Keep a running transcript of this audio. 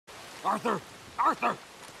Arthur! Arthur!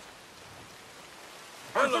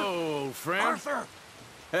 Hello, old friend. Arthur!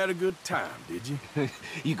 Had a good time, did you?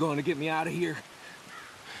 You going to get me out of here?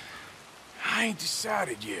 I ain't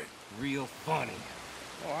decided yet. Real funny.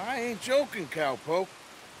 Oh, I ain't joking, cowpoke.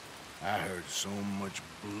 I heard so much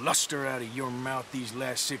bluster out of your mouth these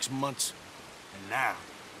last 6 months, and now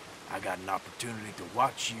I got an opportunity to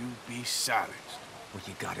watch you be silenced. Well,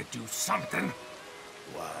 you gotta do something.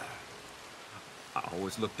 Why? I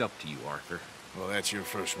always looked up to you, Arthur. Well, that's your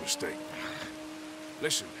first mistake.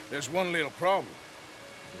 Listen, there's one little problem.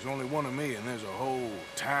 There's only one of me, and there's a whole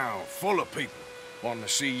town full of people wanting to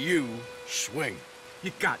see you swing.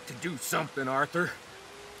 You got to do something, Arthur.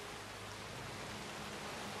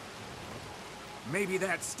 Maybe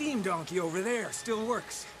that steam donkey over there still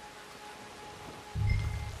works.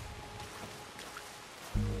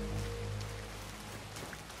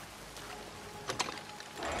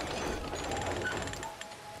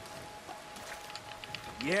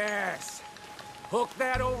 Yes. Hook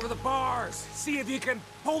that over the bars. See if you can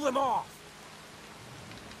pull them off.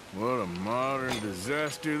 What a modern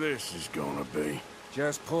disaster this is gonna be.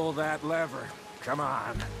 Just pull that lever. Come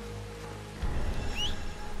on.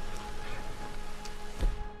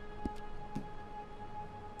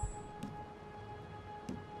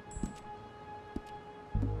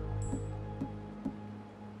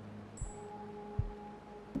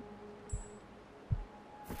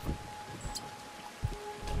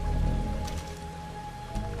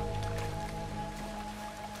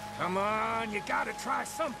 Come on, you gotta try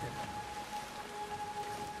something.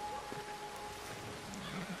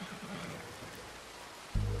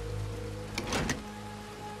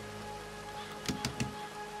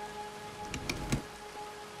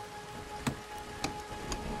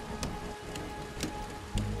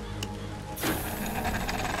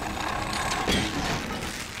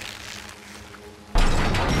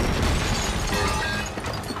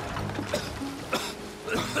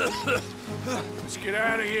 Let's get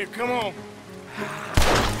out of here, come on.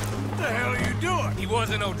 What the hell are you doing? He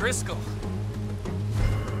wasn't O'Driscoll.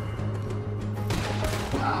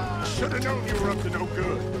 Should've known you were up to no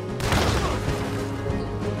good.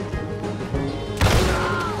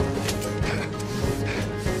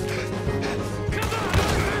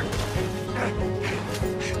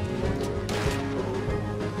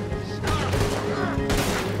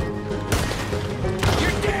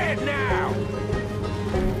 You're dead now!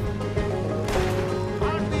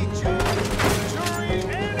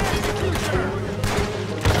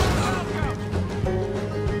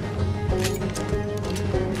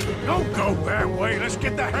 Don't go that way. Let's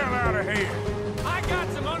get the hell out of here. I got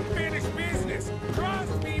some unfinished business.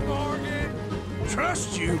 Trust me, Morgan.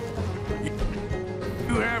 Trust you?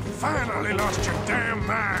 You have finally lost your damn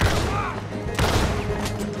mind.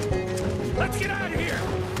 Let's get out of here.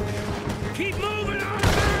 Keep moving on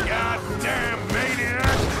there. Goddamn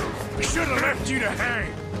maniac. We should have left you to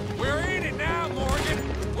hang. We're in it now, Morgan.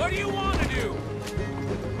 What do you want to do?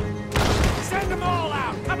 Send them all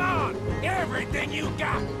out. Come on. Everything you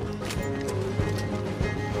got.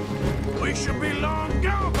 We should be long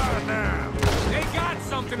gone by now. They got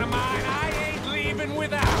something of mine I ain't leaving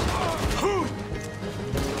without. Who?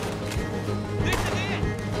 This is it.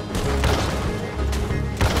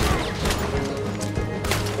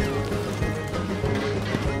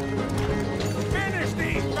 Finish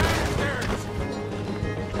these bastards.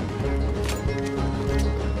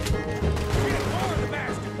 Get more of the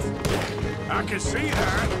bastards. I can see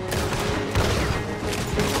that.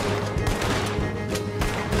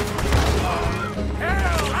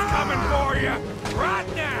 Hell's coming for you right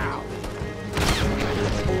now.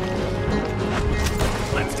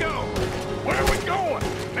 Let's go. Where are we going?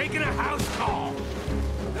 Making a house call.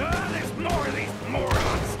 There's more of these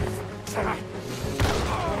morons.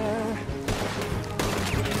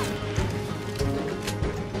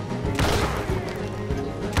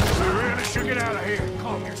 We really should get out of here.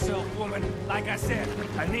 Calm yourself, woman. Like I said,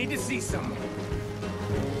 I need to see someone.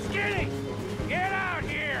 Skinny! Get out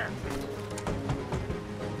here!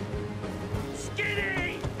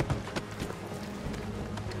 Skinny!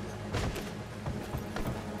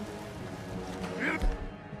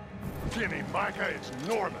 Jimmy, Micah, it's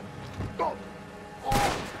Norman. Oh.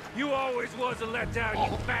 You always was a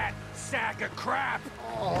letdown, you fat sack of crap!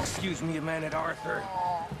 Excuse me a minute, Arthur.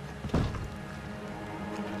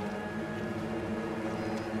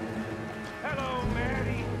 Hello,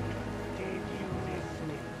 Maddie. Gave you this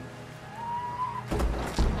name.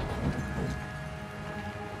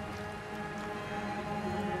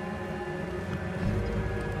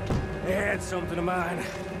 They had something of mine.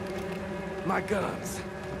 My guns.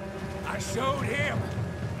 I showed him.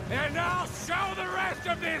 And I'll show the rest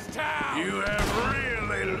of this town! You have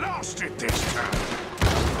really lost it this time.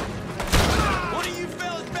 One of you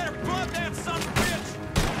fellas better bump that son of a bitch!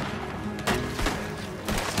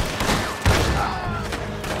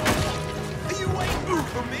 Are you waiting for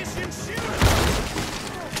permission? Shoot him!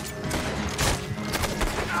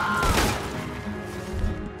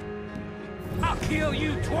 I'll kill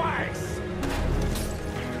you twice!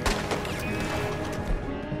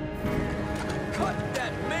 Cut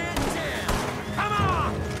that man down! Come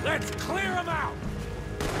on! Let's clear him out!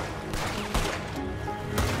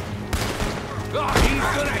 Oh, he's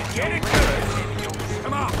gonna get it good!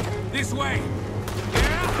 Come on, this way!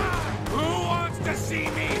 Yeah? Who wants to see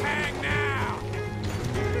me hang now?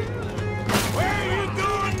 Where are you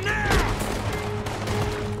going now?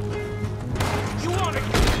 You wanna...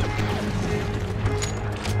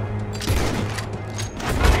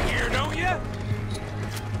 Here, don't you?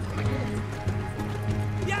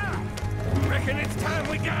 Yeah! Reckon it's time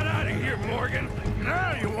we got out of here, Morgan.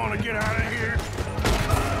 Now you want to get out of here?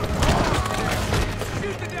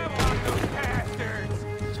 Shoot the devil out of those bastards!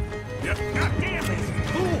 Goddamn these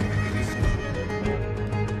fools!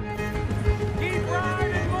 Keep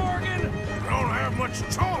riding, Morgan! I don't have much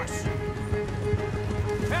choice.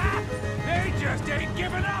 Ha! They just ain't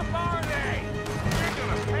giving up, are they? They're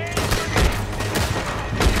gonna pay for this!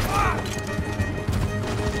 Ah!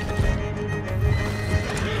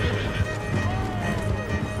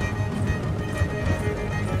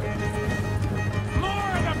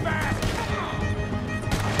 More of the bastards!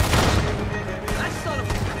 That son of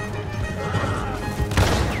a...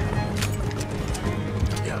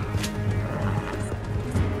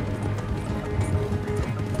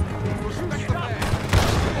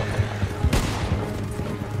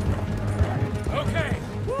 Okay.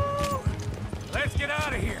 Woo! Let's get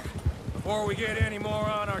out of here before we get any more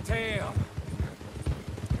on our tail.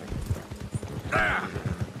 Ah!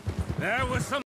 That was some